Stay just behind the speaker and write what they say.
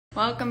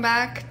Welcome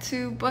back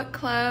to book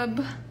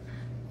club.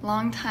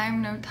 Long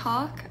time no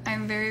talk.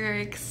 I'm very,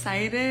 very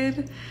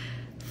excited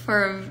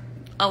for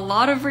a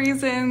lot of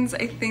reasons.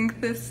 I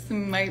think this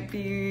might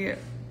be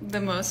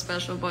the most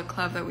special book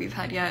club that we've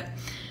had yet,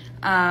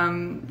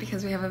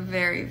 because we have a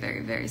very,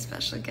 very, very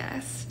special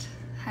guest.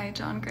 Hi,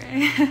 John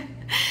Gray.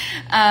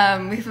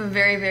 We have a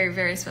very, very,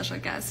 very special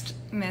guest,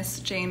 Miss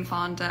Jane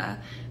Fonda,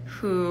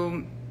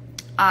 who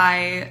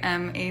I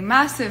am a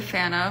massive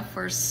fan of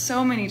for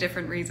so many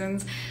different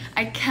reasons.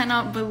 I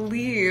cannot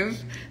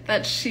believe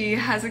that she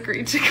has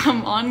agreed to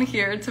come on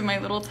here to my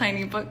little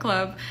tiny book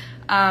club,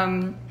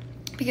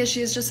 because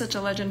she is just such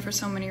a legend for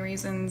so many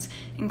reasons,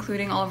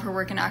 including all of her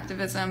work in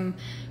activism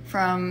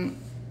from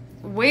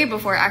way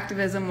before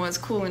activism was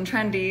cool and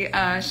trendy.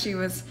 She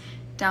was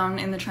down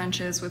in the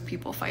trenches with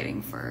people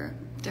fighting for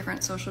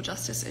different social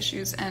justice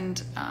issues,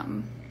 and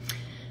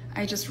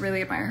I just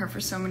really admire her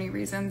for so many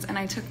reasons. And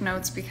I took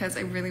notes because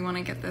I really want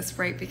to get this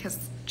right, because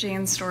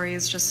Jane's story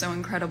is just so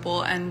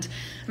incredible, and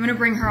I'm going to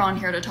bring her on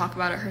here to talk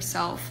about it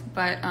herself,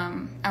 but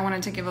I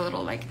wanted to give a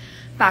little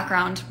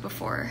background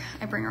before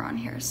I bring her on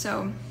here.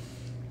 So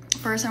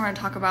first I want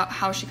to talk about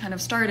how she kind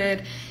of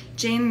started.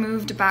 Jane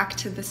moved back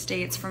to the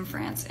States from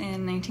France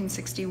in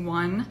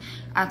 1961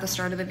 at the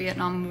start of the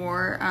Vietnam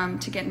War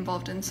to get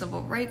involved in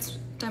civil rights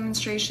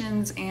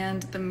demonstrations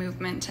and the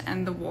movement to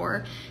end the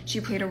war. She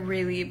played a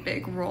really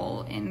big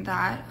role in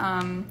that.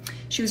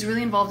 She was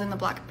really involved in the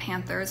Black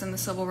Panthers and the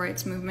civil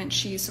rights movement.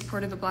 She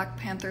supported the Black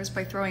Panthers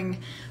by throwing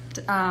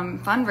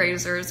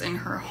fundraisers in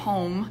her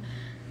home,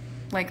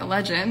 like a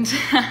legend.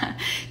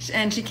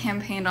 And she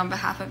campaigned on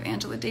behalf of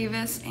Angela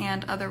Davis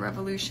and other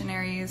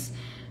revolutionaries.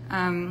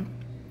 And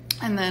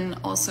then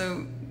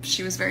also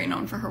she was very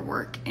known for her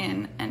work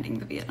in ending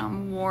the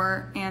Vietnam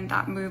War and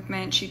that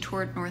movement. She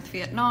toured North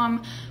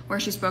Vietnam, where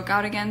she spoke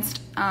out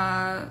against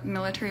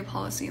military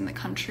policy in the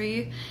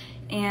country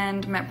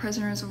and met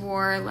prisoners of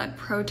war, led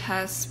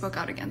protests, spoke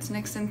out against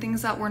Nixon,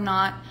 things that were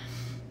not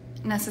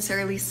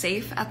necessarily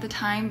safe at the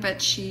time,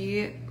 but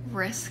she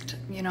risked,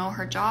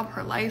 her job,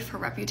 her life, her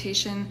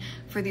reputation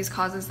for these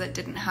causes that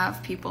didn't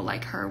have people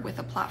like her with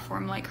a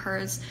platform like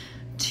hers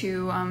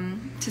to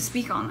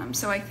speak on them.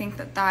 So I think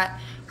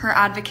that her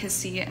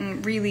advocacy,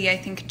 and really I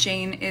think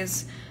Jane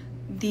is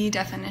the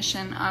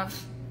definition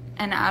of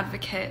an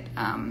advocate,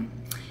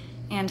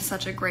 and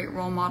such a great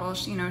role model.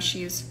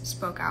 She's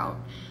spoke out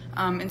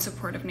in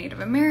support of Native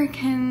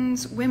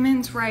Americans,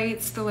 women's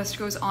rights, the list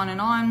goes on. And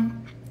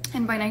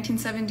by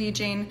 1970,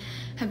 Jane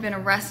had been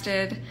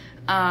arrested,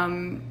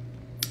 and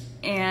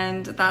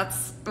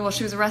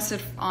she was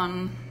arrested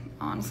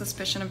on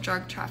suspicion of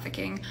drug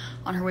trafficking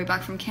on her way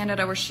back from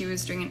Canada, where she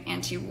was doing an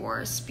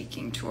anti-war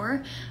speaking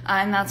tour.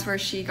 And that's where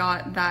she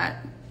got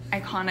that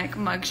iconic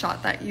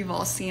mugshot that you've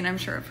all seen, I'm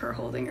sure, of her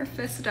holding her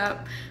fist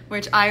up,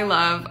 which I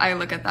love. I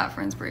look at that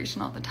for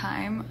inspiration all the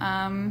time.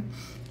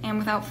 And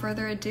without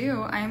further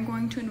ado, I am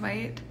going to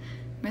invite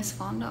Miss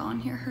Fonda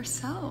on here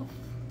herself.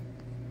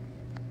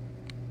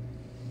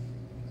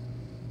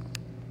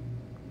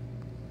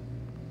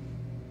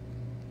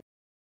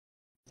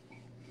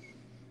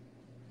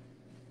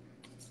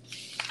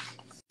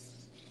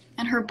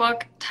 And her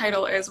book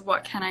title is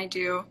What Can I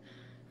Do?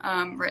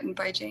 Written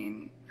by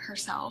Jane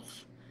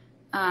herself.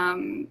 Let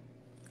me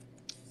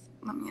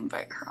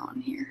invite her on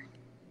here.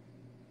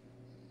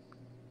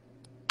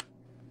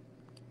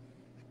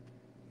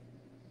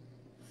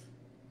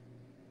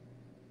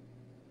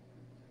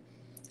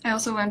 I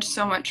also learned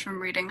so much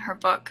from reading her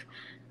book.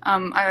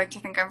 I like to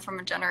think I'm from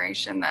a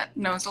generation that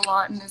knows a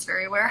lot and is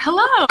very aware.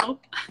 Hello!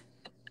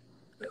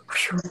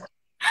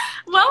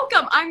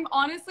 Welcome. I'm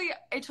honestly,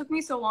 it took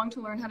me so long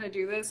to learn how to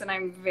do this, and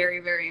I'm very,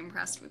 very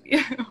impressed with you.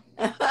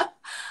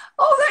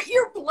 Oh, that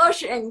you're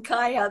blushing,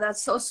 Kaia.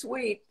 That's so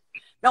sweet.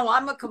 No, I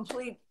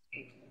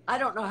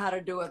don't know how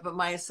to do it, but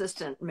my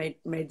assistant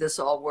made this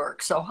all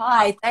work. So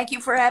hi, thank you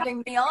for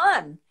having me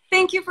on.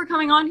 Thank you for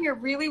coming on here.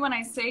 Really, when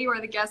I say you are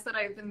the guest that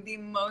I've been the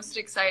most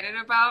excited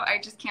about, I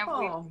just can't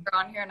believe you're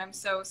on here, and I'm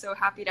so, so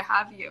happy to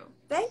have you.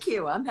 Thank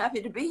you. I'm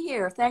happy to be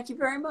here. Thank you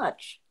very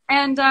much.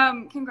 And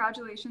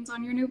congratulations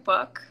on your new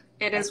book.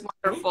 It is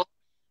wonderful.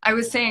 I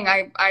was saying,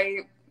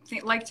 I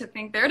like to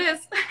think, there it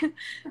is.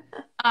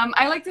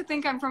 I like to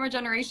think I'm from a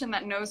generation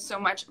that knows so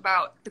much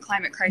about the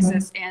climate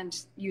crisis, and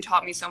you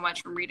taught me so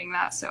much from reading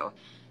that. So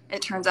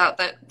it turns out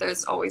that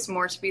there's always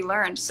more to be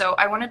learned. So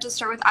I wanted to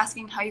start with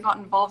asking how you got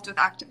involved with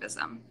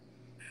activism.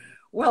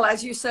 Well,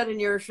 as you said in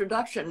your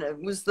introduction,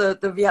 it was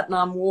the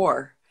Vietnam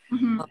War.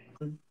 Mm-hmm.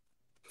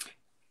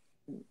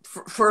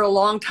 For a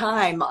long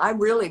time,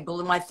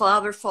 my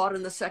father fought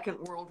in the Second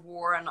World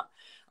War, and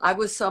I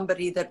was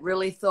somebody that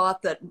really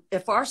thought that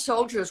if our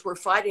soldiers were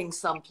fighting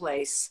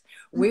someplace,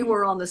 we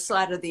were on the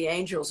side of the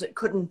angels. It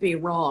couldn't be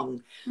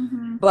wrong.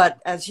 Mm-hmm.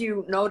 But as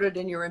you noted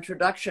in your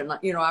introduction,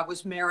 I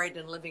was married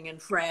and living in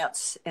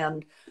France,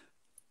 and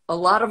a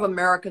lot of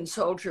American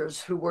soldiers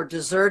who were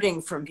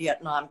deserting from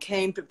Vietnam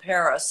came to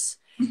Paris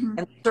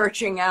and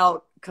searching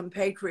out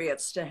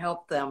compatriots to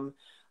help them.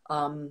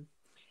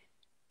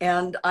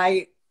 And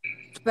I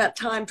spent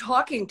time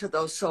talking to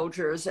those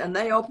soldiers, and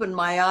they opened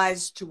my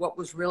eyes to what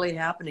was really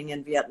happening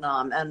in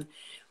Vietnam. And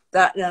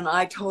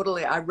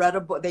I read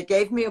a book. They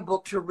gave me a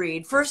book to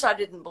read. First, I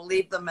didn't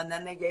believe them, and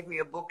then they gave me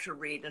a book to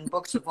read. And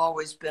books have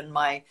always been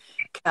my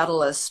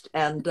catalyst.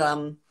 And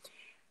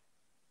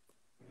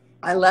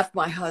I left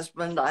my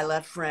husband. I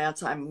left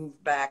France. I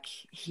moved back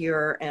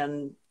here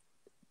and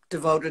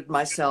devoted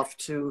myself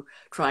to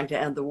trying to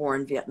end the war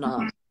in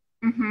Vietnam.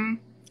 Mm-hmm.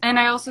 And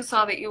I also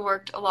saw that you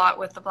worked a lot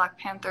with the Black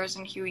Panthers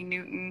and Huey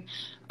Newton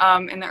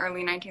in the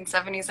early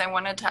 1970s. I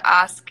wanted to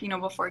ask,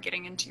 before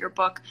getting into your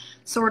book,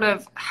 sort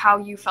of how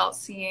you felt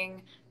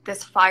seeing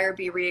this fire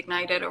be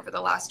reignited over the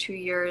last 2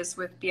 years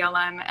with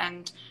BLM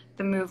and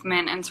the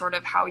movement, and sort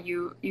of how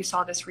you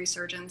saw this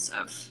resurgence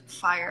of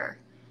fire.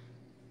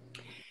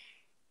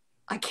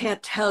 I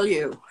can't tell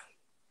you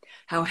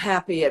how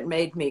happy it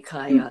made me,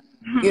 Kaia.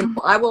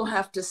 I will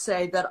have to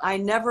say that I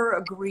never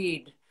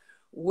agreed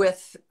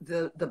with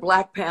the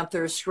Black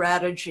Panthers'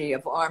 strategy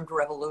of armed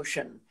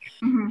revolution.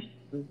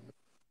 Mm-hmm.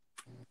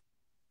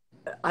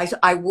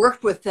 I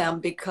worked with them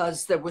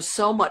because there was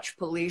so much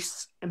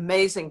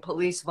amazing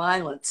police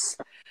violence,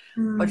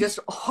 but just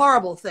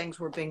horrible things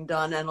were being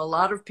done. And a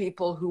lot of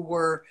people who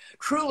were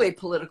truly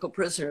political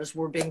prisoners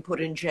were being put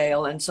in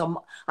jail. And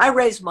so I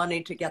raised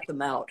money to get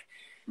them out.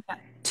 Yeah.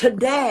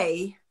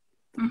 Today,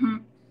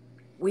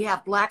 we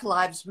have Black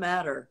Lives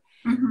Matter,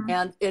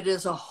 and it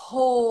is a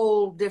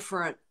whole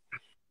different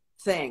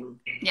thing.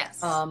 Yes.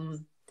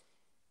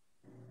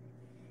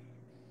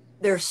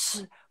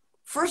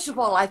 First of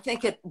all, I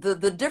think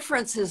the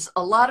difference is,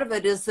 a lot of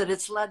it is that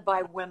it's led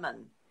by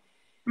women.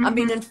 I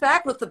mean, in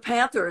fact, with the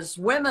Panthers,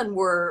 women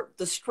were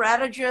the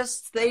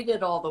strategists. They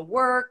did all the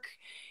work.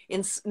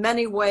 In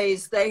many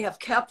ways, they have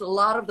kept a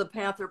lot of the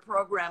Panther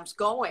programs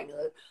going,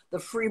 the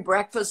free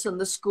breakfast in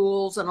the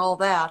schools and all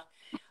that.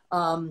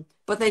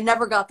 But they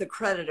never got the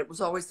credit. It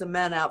was always the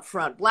men out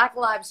front. Black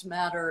Lives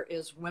Matter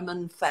is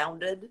women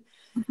founded.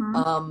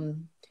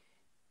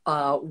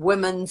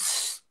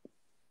 Women's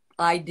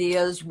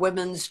ideas,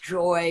 women's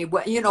joy.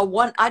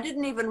 I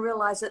didn't even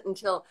realize it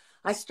until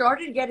I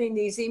started getting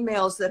these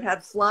emails that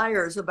had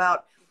flyers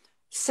about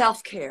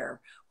self-care,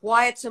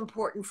 why it's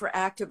important for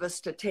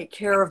activists to take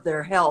care of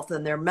their health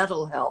and their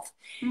mental health.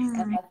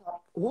 And I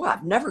thought, oh,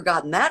 I've never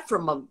gotten that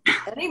from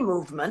any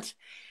movement.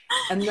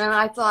 And then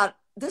I thought,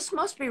 this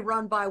must be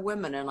run by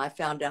women. And I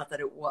found out that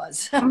it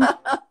was.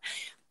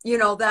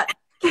 That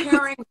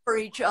caring for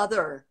each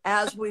other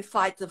as we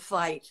fight the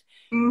fight.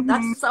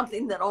 That's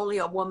something that only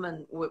a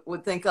woman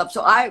would think of.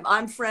 So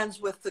I'm friends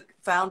with the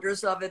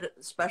founders of it,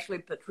 especially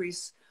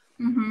Patrice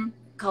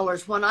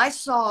Cullors. When I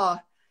saw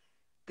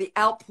the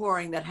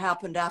outpouring that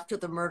happened after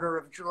the murder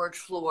of George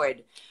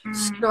Floyd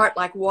start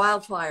like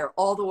wildfire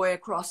all the way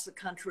across the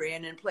country,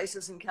 and in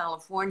places in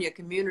California,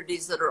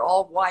 communities that are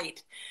all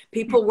white,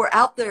 people were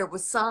out there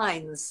with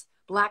signs,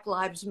 Black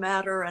Lives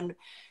Matter, and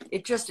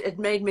it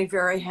made me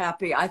very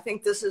happy. I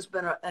think this has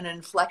been an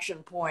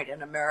inflection point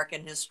in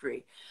American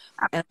history.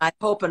 And I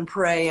hope and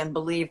pray and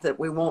believe that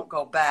we won't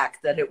go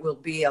back, that it will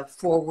be a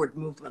forward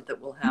movement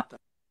that will happen.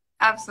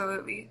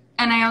 Absolutely.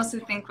 And I also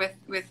think with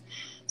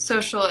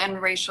social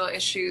and racial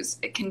issues,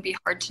 it can be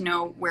hard to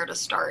know where to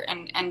start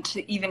and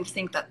to even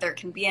think that there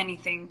can be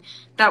anything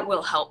that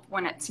will help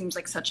when it seems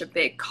like such a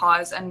big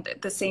cause. And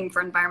the same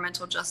for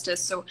environmental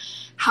justice. So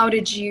how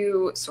did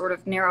you sort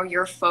of narrow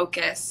your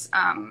focus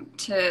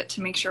to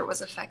make sure it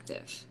was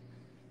effective?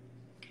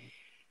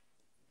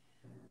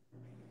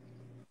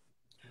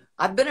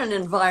 I've been an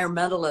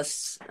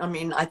environmentalist. I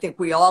mean, I think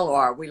we all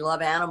are. We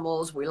love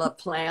animals, we love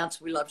plants,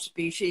 we love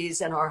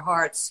species in our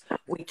hearts.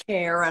 We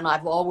care, and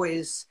I've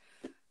always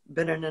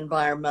been an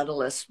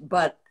environmentalist.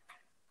 But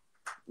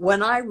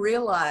when I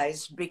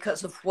realized,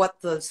 because of what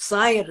the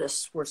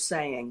scientists were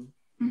saying,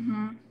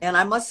 and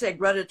I must say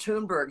Greta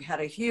Thunberg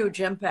had a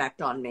huge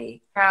impact on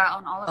me. Yeah,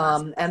 on all of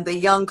us. And the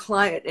young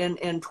climate in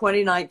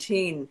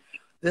 2019,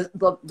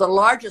 the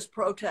largest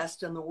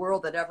protest in the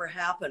world that ever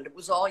happened, it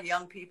was all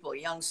young people,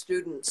 young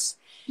students.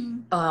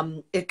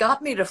 It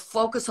got me to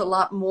focus a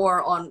lot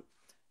more on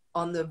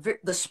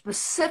the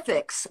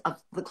specifics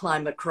of the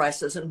climate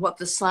crisis and what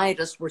the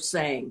scientists were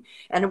saying.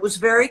 And it was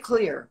very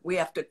clear. We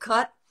have to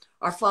cut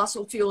our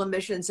fossil fuel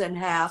emissions in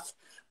half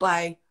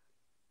by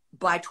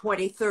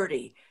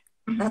 2030.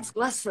 That's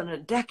less than a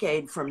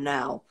decade from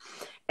now.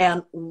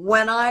 And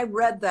when I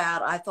read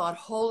that, I thought,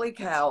 holy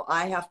cow,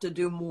 I have to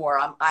do more.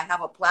 I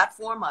have a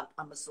platform.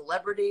 I'm a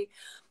celebrity.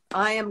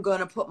 I am going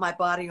to put my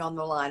body on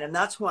the line. And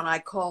that's when I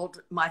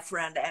called my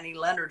friend Annie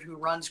Leonard, who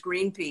runs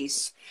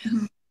Greenpeace.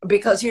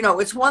 Because,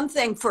 it's one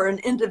thing for an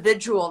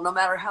individual, no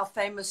matter how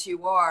famous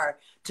you are,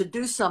 to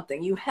do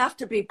something. You have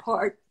to be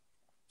part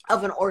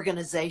of an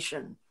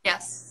organization.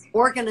 Yes.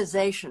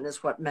 Organization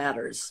is what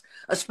matters,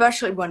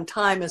 especially when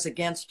time is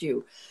against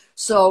you.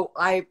 So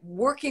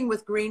working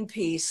with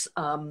Greenpeace,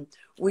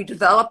 we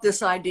developed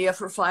this idea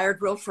for Fire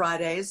Drill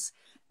Fridays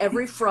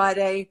every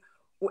Friday.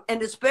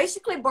 And it's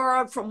basically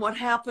borrowed from what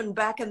happened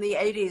back in the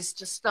 80s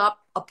to stop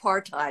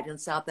apartheid in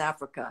South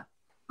Africa.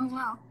 Oh,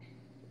 wow.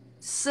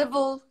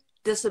 Civil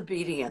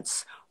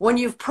disobedience. When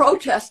you've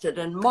protested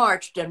and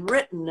marched and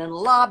written and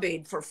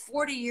lobbied for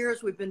 40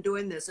 years, we've been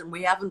doing this and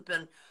we haven't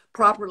been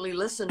properly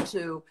listened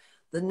to,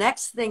 the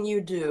next thing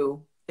you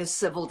do is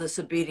civil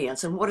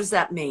disobedience. And what does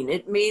that mean?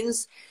 It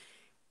means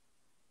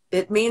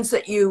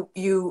that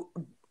you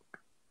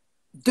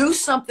do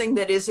something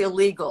that is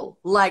illegal,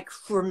 like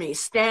for me,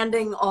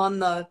 standing on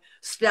the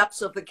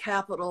steps of the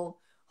Capitol,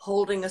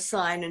 holding a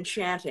sign and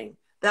chanting.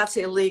 That's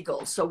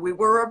illegal. So we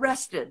were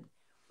arrested.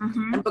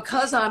 Mm-hmm. And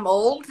because I'm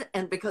old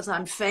and because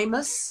I'm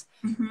famous,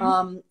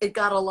 Mm-hmm. it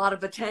got a lot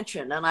of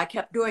attention. And I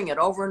kept doing it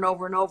over and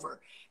over and over.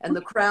 And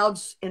the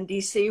crowds in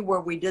DC where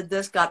we did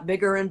this got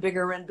bigger and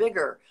bigger and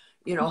bigger.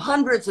 You know,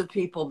 hundreds of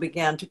people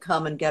began to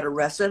come and get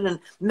arrested. And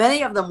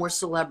many of them were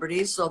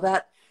celebrities. So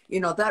that, you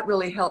know, that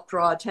really helped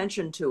draw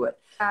attention to it.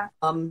 Yeah.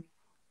 In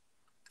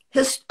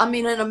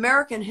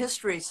American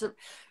history,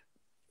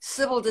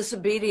 civil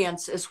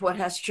disobedience is what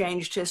has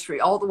changed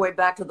history, all the way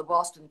back to the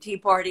Boston Tea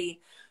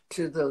Party,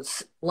 to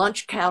the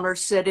lunch counter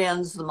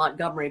sit-ins, the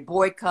Montgomery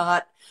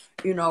boycott.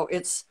 You know,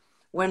 it's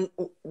when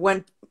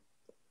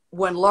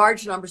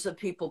large numbers of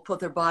people put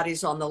their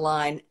bodies on the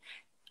line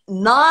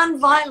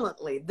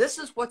non-violently. This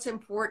is what's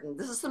important.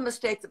 This is the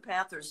mistake the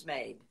Panthers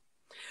made.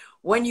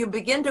 When you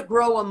begin to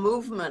grow a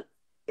movement,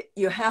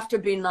 you have to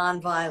be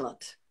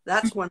non-violent.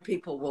 That's when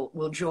people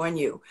will join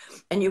you,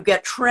 and you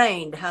get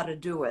trained how to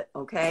do it.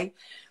 Okay.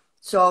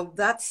 So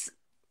that's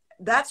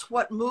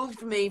what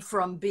moved me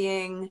from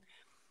being,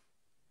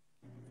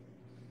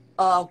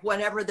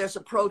 whenever there's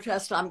a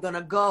protest, I'm going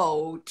to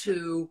go,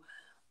 to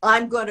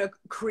I'm going to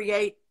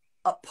create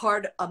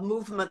a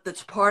movement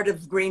that's part of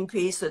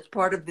Greenpeace, that's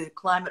part of the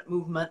climate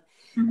movement.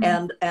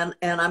 Mm-hmm.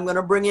 and I'm going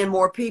to bring in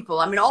more people.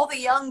 I mean, all the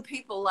young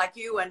people like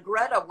you and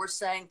Greta were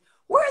saying,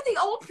 where are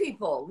the old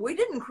people? We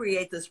didn't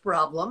create this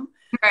problem.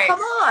 Right.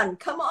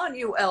 Come on,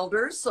 you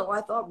elders. So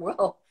I thought,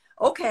 well,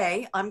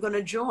 okay, I'm going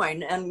to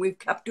join. And we've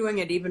kept doing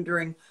it even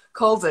during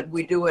COVID.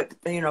 We do it,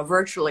 you know,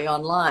 virtually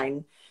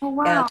online. Oh,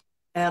 wow.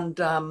 And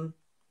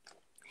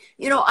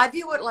you know, I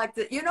view it like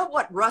you know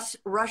what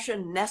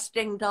Russian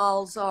nesting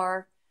dolls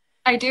are?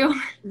 I do.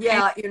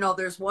 Yeah, you know,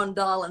 there's one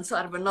doll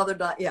inside of another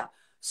doll. Yeah.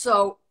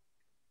 So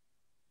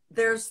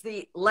there's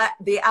the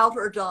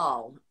outer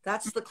doll.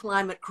 That's the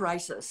climate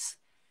crisis.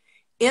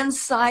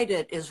 Inside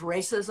it is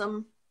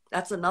racism.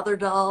 That's another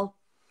doll.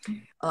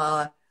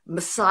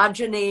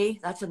 Misogyny.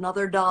 That's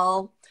another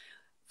doll.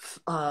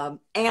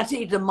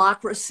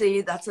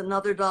 Anti-democracy. That's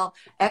another doll.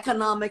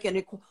 Economic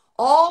inequality.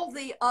 All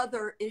the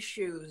other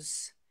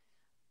issues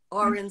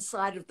are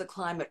inside of the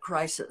climate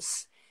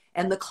crisis.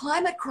 And the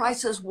climate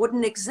crisis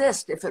wouldn't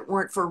exist if it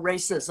weren't for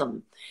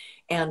racism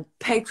and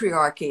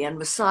patriarchy and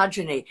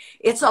misogyny.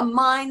 It's a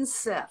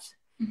mindset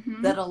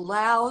that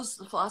allows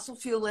the fossil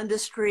fuel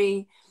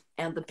industry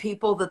and the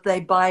people that they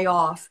buy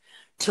off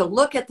to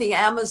look at the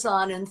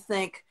Amazon and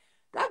think,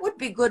 that would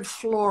be good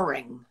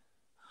flooring,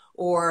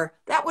 or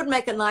that would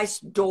make a nice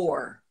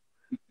door,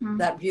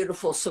 that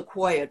beautiful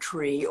sequoia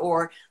tree,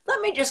 or let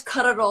me just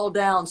cut it all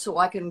down so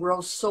I can grow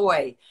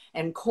soy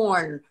and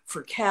corn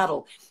for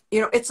cattle.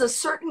 You know, it's a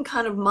certain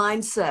kind of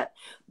mindset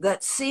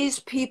that sees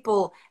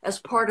people as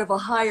part of a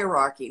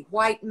hierarchy.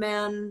 White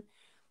men,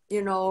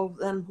 you know,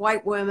 then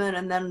white women,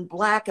 and then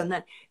black, and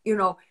then, you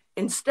know,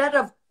 instead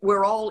of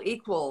we're all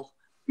equal,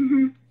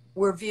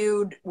 we're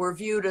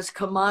viewed as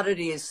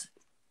commodities,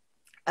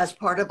 as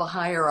part of a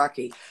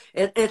hierarchy.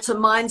 It's a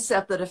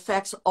mindset that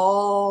affects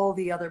all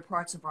the other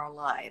parts of our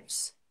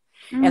lives.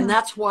 And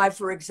that's why,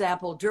 for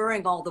example,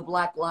 during all the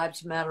Black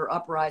Lives Matter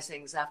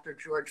uprisings after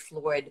George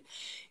Floyd,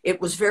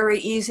 it was very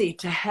easy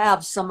to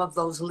have some of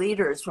those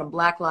leaders from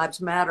Black Lives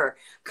Matter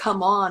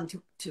come on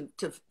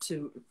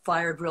to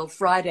Fire Drill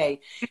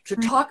Friday to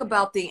talk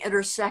about the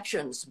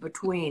intersections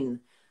between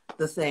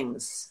the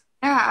things.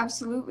 Yeah,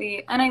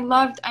 absolutely. And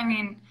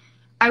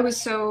I was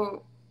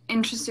so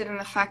interested in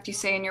the fact you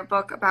say in your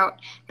book about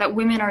that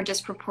women are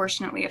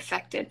disproportionately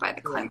affected by the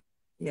climate.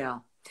 Yeah.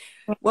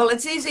 Well,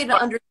 it's easy to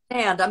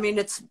understand. I mean,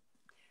 it's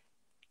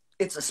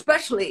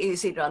especially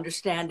easy to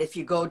understand if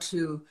you go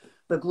to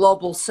the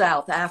global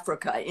South,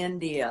 Africa,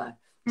 India,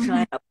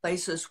 China,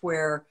 places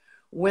where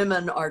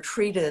women are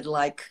treated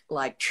like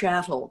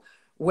chattel.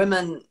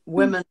 Women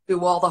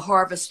do all the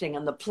harvesting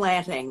and the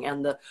planting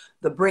and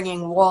the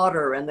bringing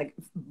water and the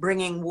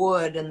bringing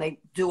wood, and they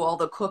do all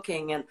the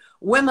cooking, and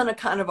women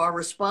are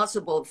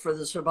responsible for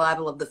the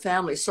survival of the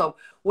family. So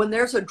when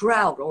there's a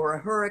drought or a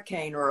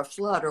hurricane or a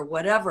flood or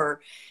whatever,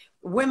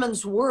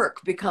 women's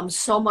work becomes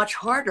so much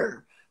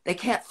harder. They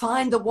can't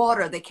find the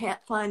water, they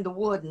can't find the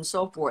wood, and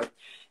so forth.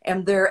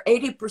 And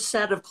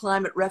 80% of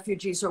climate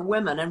refugees are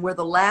women, and we're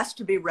the last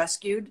to be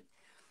rescued.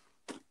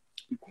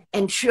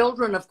 And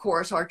children, of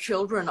course, our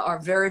children are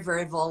very,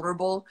 very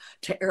vulnerable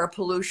to air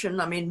pollution.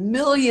 I mean,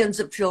 millions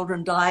of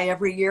children die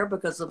every year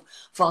because of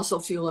fossil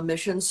fuel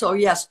emissions. So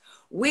yes,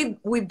 we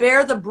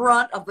bear the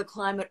brunt of the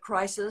climate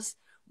crisis,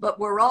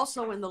 but we're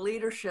also in the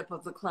leadership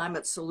of the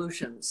climate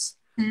solutions.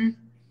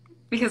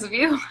 Because of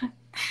you?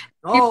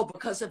 Oh,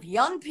 because of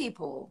young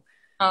people.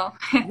 Oh.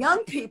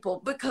 Young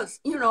people, because,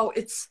 you know,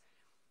 it's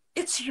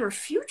your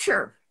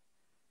future.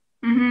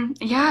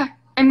 Yeah.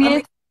 I I mean,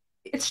 mean,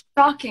 it's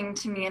shocking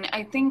to me, and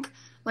I think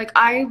like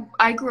I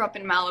grew up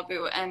in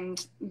Malibu,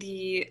 and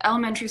the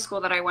elementary school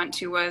that I went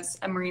to was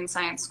a marine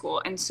science school,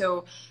 and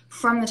so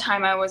from the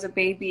time I was a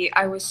baby,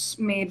 I was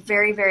made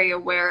very, very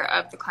aware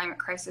of the climate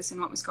crisis and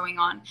what was going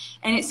on,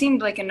 and it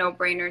seemed like a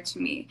no-brainer to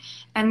me.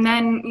 And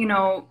then,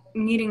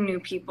 meeting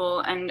new people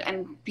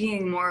and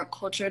being more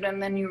cultured,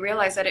 and then you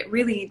realize that it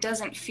really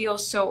doesn't feel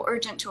so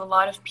urgent to a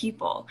lot of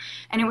people.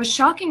 And it was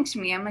shocking to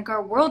me. I'm like,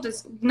 our world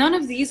is, none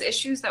of these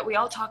issues that we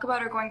all talk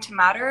about are going to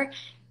matter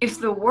if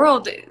the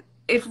world,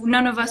 if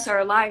none of us are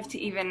alive to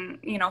even,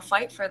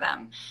 fight for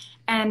them.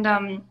 And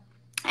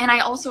I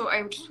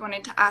just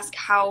wanted to ask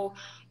how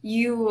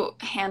you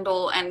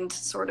handle and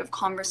sort of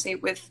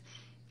conversate with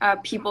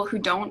people who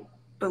don't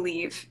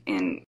believe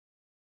in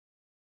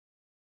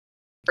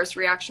first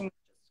reaction,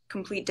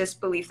 complete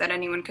disbelief that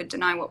anyone could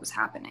deny what was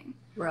happening.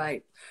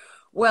 right.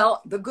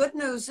 Well, the good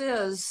news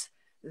is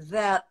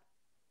that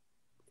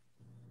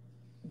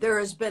there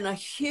has been a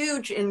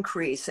huge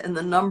increase in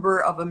the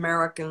number of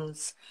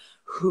Americans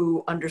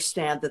who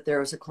understand that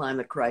there is a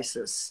climate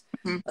crisis,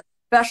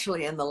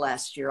 especially in the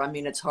last year. I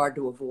mean, it's hard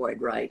to avoid,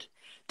 right?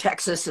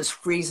 Texas is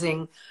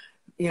freezing,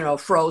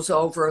 froze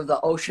over.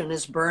 The ocean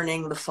is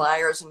burning, the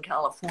fires in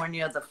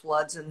California, the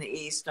floods in the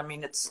East. I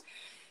mean, it's,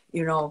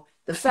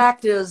 the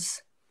fact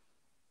is,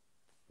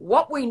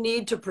 what we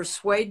need to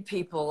persuade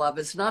people of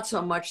is not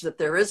so much that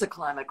there is a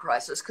climate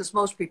crisis, because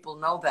most people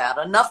know that.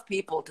 Enough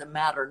people to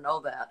matter know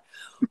that.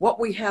 What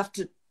we have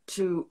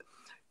to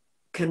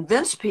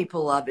convince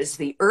people of is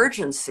the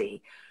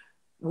urgency.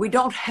 We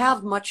don't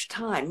have much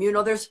time.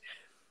 There's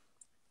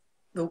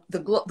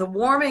the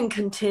warming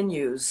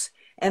continues,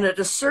 and at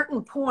a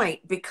certain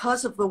point,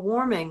 because of the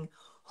warming,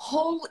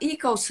 whole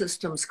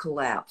ecosystems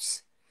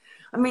collapse.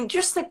 I mean,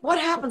 just think what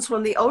happens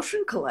when the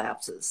ocean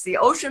collapses. The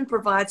ocean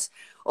provides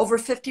over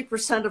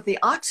 50% of the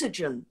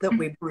oxygen that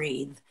we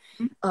breathe.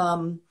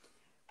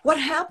 What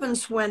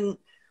happens when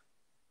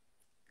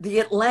the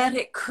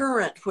Atlantic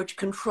current, which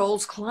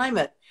controls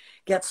climate,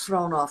 gets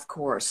thrown off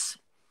course?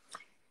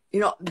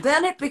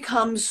 Then it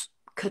becomes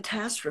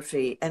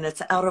catastrophe, and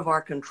it's out of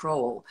our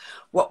control.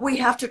 What we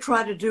have to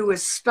try to do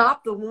is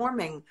stop the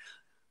warming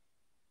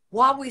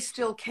while we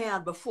still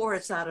can, before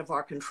it's out of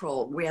our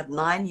control. We have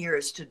 9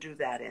 years to do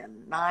that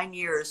in. 9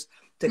 years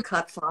to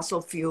cut fossil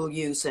fuel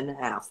use in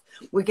half.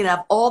 We can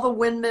have all the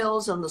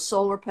windmills and the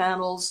solar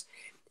panels,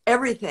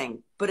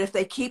 everything. But if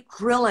they keep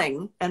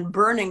drilling and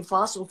burning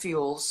fossil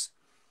fuels,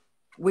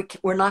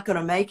 we're not going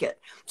to make it.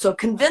 So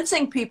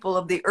convincing people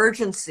of the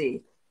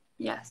urgency,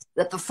 Yes,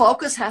 that the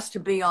focus has to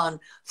be on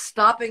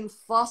stopping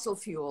fossil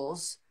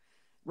fuels.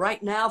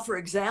 Right now, for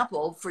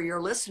example, for your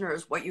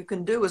listeners, what you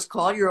can do is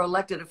call your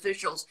elected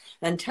officials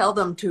and tell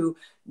them to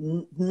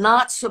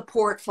not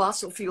support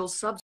fossil fuel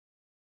subsidies.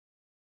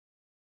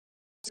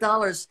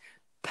 Dollars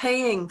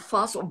paying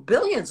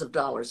billions of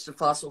dollars to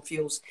fossil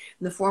fuels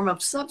in the form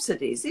of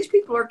subsidies. These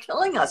people are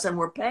killing us, and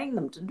we're paying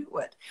them to do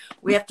it.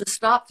 We have to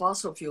stop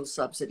fossil fuel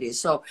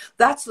subsidies. So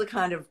that's the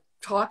kind of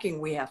talking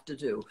we have to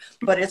do.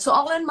 But it's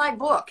all in my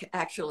book,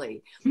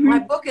 actually. My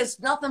book is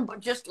nothing but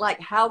just like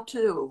how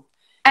to.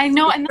 I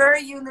know, It's and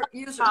very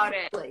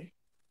user-friendly.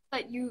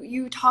 that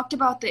you talked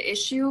about the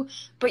issue,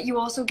 but you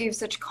also gave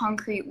such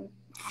concrete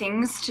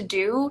things to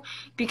do,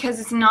 because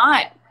it's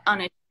not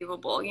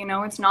unachievable.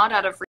 It's not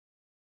out of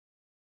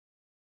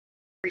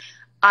reach.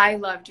 I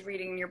loved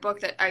reading your book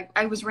that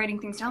I was writing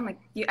things down like,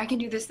 I can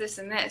do this, this,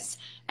 and this.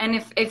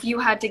 And if you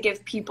had to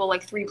give people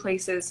like 3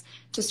 places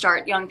to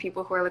start, young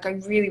people who are like, I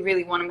really,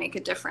 really want to make a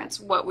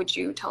difference, what would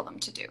you tell them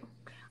to do?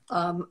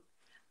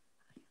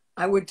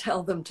 I would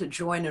tell them to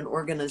join an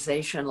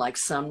organization like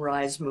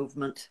Sunrise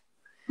Movement,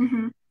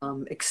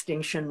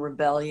 Extinction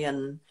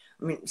Rebellion.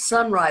 I mean,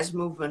 Sunrise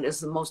Movement is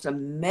the most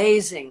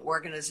amazing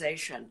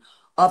organization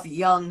of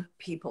young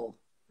people.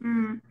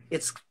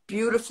 It's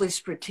beautifully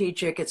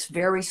strategic. It's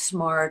very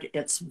smart.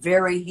 It's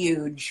very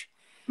huge.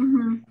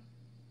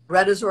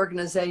 Greta's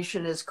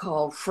organization is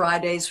called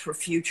Fridays for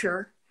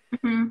Future.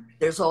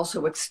 There's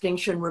also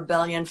Extinction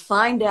Rebellion.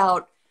 Find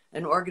out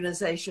an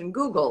organization,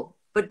 Google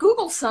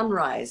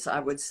Sunrise,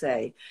 I would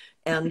say,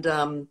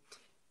 and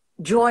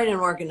join an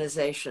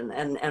organization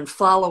and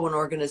follow an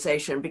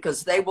organization,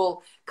 because they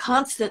will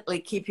constantly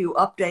keep you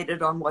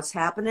updated on what's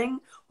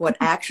happening, what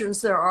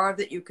actions there are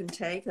that you can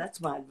take.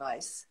 That's my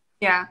advice.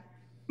 Yeah.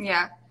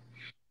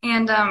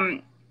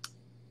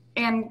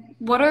 And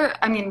what are,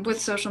 I mean, with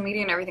social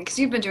media and everything, because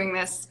you've been doing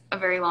this a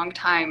very long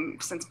time,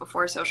 since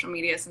before social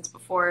media, since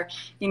before,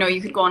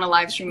 you could go on a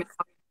live stream and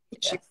talk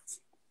about issues.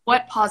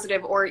 What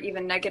positive or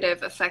even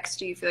negative effects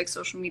do you feel like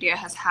social media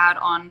has had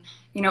on,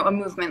 a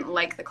movement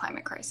like the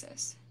climate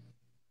crisis?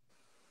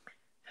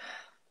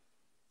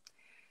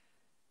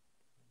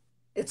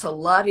 It's a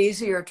lot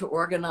easier to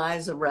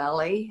organize a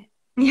rally,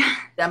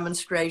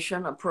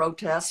 demonstration, a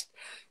protest.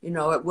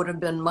 It would have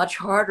been much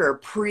harder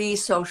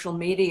pre-social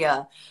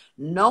media,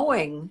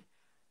 knowing,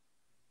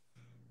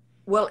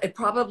 well, it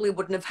probably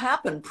wouldn't have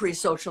happened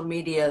pre-social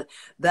media,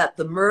 that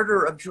the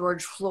murder of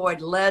George Floyd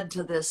led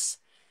to this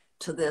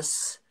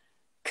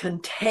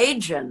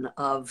contagion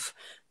of,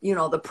 you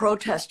know, the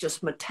protest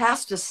just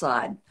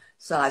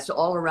metastasized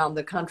all around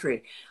the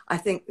country. I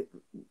think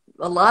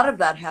a lot of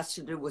that has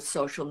to do with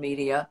social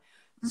media.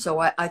 So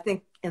I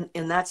think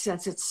in that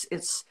sense,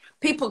 it's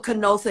people can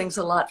know things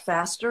a lot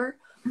faster,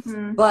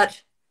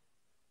 but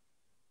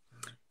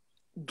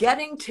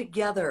getting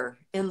together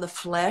in the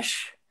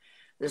flesh,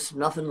 there's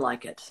nothing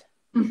like it.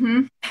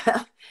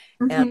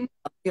 And,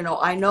 you know,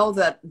 I know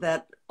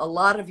that a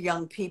lot of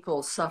young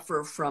people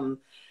suffer from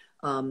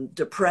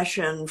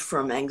depression,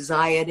 from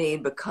anxiety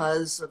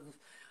because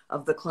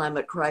of the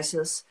climate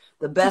crisis.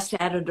 The best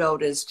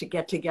antidote is to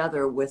get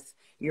together with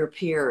your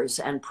peers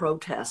and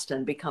protest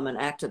and become an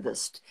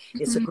activist.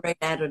 It's a great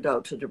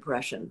antidote to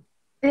depression.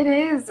 It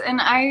is.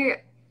 And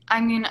I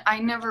mean, I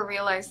never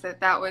realized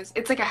that was,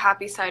 it's like a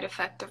happy side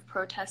effect of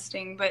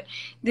protesting, but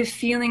the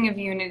feeling of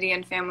unity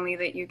and family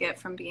that you get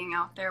from being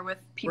out there with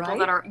people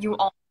that are, you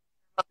all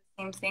love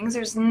the same things,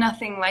 there's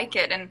nothing like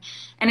it. And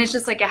it's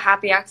just like a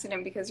happy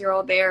accident because you're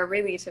all there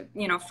really to,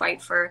 you know,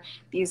 fight for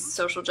these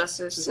social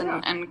justice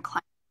and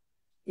climate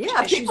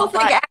issues. People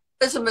think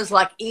activism is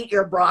like eat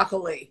your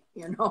broccoli,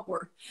 you know,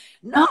 or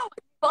no,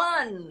 it's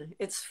fun.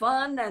 It's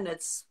fun and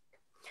it's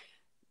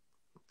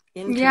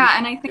and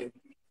I think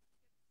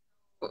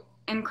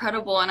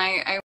incredible. And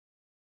I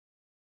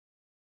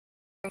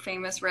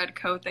famous red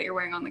coat that you're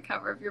wearing on the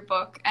cover of your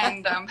book,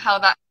 and how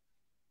that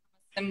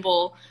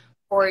symbol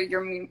for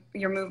your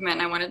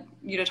movement. I wanted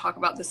you to talk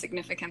about the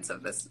significance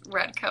of this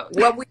red coat.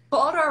 Well, we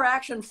called our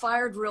action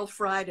Fire Drill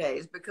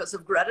Fridays because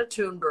of Greta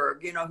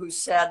Thunberg, you know, who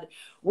said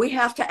we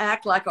have to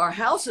act like our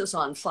house is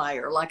on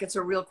fire, like it's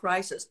a real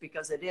crisis,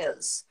 because it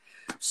is.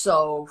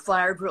 So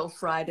Fire Drill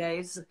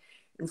Fridays.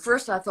 And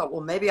first I thought,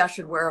 well, maybe I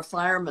should wear a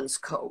fireman's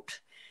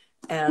coat.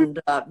 And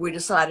we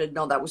decided,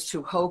 no, that was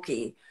too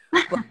hokey,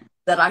 but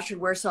that I should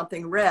wear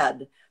something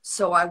red.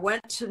 So I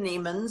went to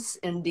Neiman's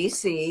in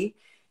DC,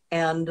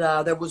 and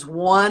there was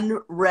one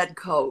red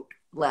coat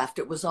left.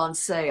 It was on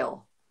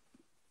sale.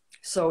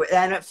 So,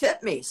 and it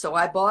fit me. So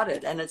I bought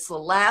it. And it's the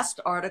last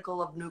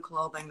article of new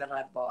clothing that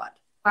I bought.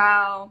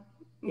 Wow.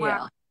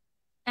 Yeah.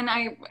 And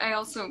I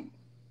also,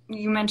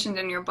 you mentioned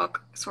in your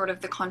book sort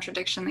of the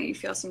contradiction that you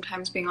feel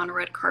sometimes being on a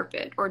red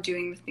carpet or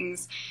doing the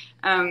things,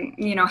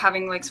 you know,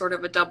 having like sort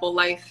of a double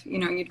life, you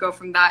know, you'd go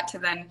from that to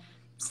then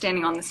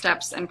standing on the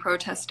steps and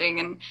protesting.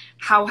 And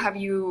how have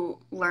you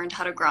learned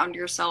how to ground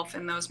yourself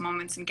in those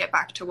moments and get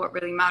back to what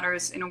really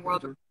matters in a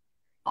world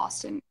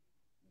lost in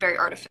very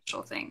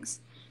artificial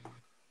things?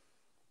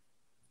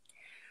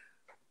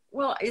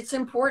 Well, it's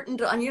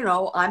important, you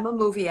know, I'm a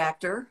movie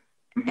actor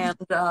and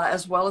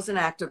as well as an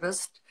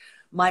activist.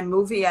 My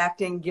movie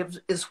acting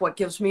is what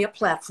gives me a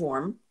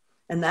platform,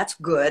 and that's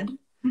good.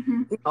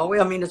 You know,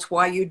 I mean, it's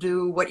why you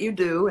do what you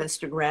do.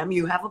 Instagram,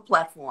 you have a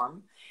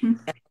platform and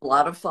a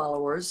lot of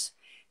followers.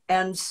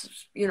 And,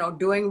 you know,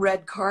 doing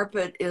red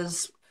carpet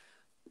is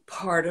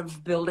part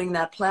of building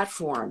that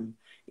platform.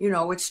 You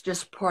know, it's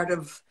just part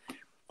of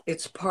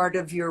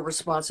your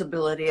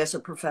responsibility as a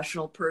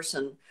professional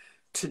person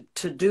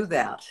to do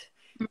that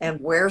and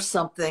wear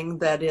something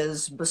that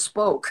is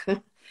bespoke,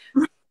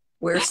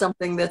 wear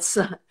something that's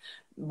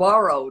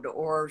borrowed,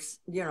 or,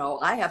 you know,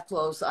 I have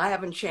clothes, I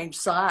haven't changed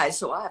size,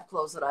 so I have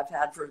clothes that I've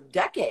had for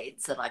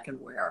decades that I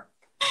can wear.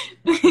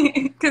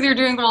 Because you're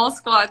doing wall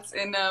squats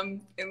in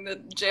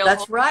the jail.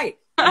 That's right.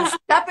 And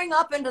stepping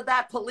up into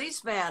that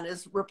police van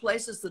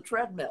replaces the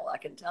treadmill, I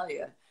can tell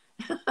you.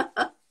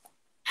 And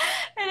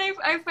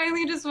I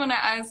finally just want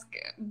to ask,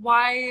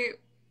 why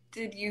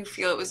did you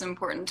feel it was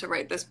important to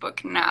write this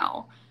book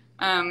now?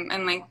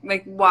 And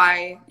like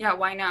why? Yeah,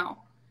 why now?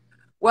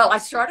 Well, I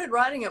started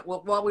writing it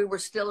while we were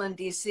still in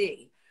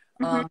DC.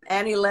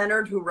 Annie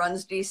Leonard, who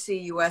runs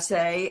DC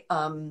USA,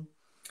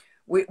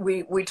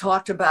 we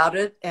talked about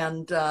it,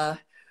 and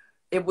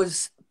it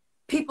was,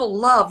 people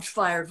loved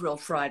Fire Drill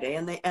Friday,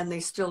 and they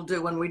still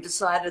do. And we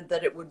decided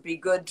that it would be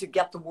good to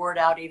get the word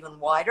out even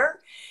wider,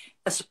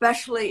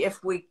 especially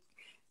if we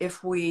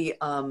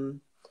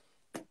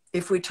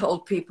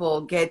told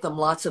people, gave them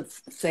lots of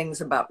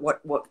things about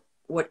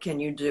what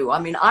can you do. I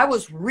mean, I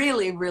was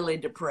really, really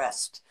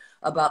depressed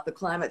about the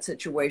climate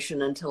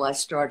situation until I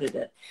started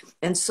it.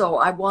 And so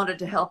I wanted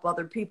to help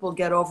other people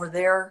get over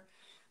their,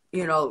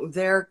 you know,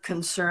 their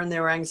concern,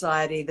 their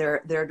anxiety,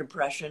 their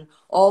depression.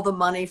 All the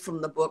money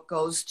from the book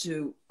goes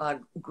to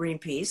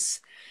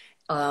Greenpeace.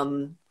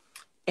 And,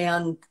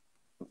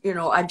 you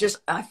know,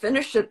 I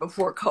finished it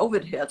before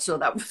COVID hit, so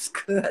that was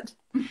good.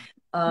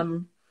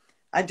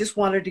 I just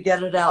wanted to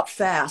get it out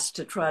fast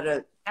to try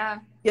to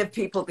give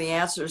people the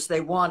answers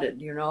they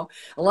wanted, you know.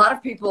 A lot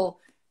of people,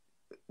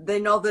 they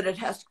know that it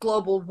has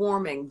global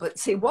warming, but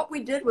see, what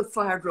we did with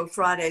Fire Drill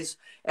Fridays,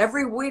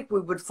 every week we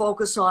would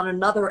focus on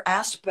another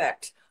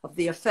aspect of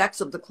the effects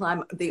of the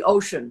climate, the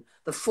ocean,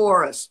 the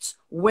forests,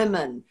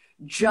 women,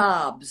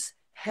 jobs,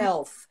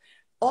 health.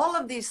 All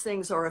of these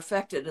things are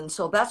affected, and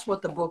so that's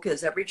what the book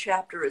is. Every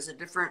chapter is a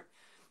different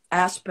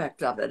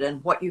aspect of it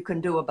and what you can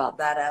do about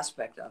that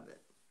aspect of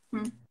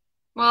it.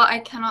 Well, I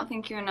cannot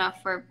thank you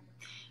enough for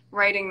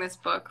writing this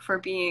book, for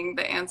being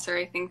the answer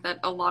I think that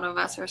a lot of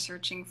us are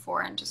searching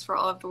for, and just for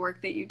all of the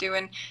work that you do.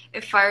 And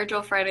if Fire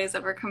Drill Fridays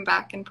ever come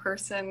back in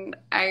person,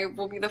 I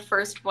will be the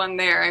first one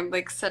there. I'm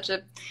like such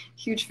a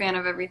huge fan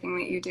of everything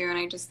that you do, and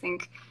I just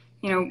think,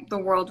 you know, the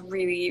world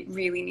really,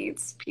 really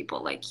needs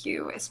people like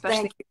you,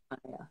 especially Thank you,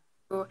 Kaia.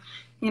 who,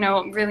 you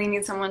know, really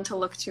need someone to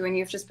look to, and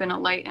you've just been a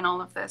light in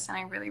all of this, and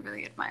I really,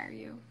 really admire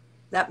you.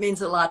 That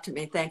means a lot to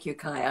me. Thank you,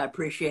 Kaia. I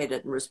appreciate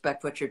it and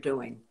respect what you're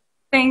doing.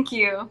 Thank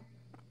you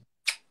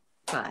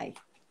Bye.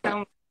 so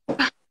much.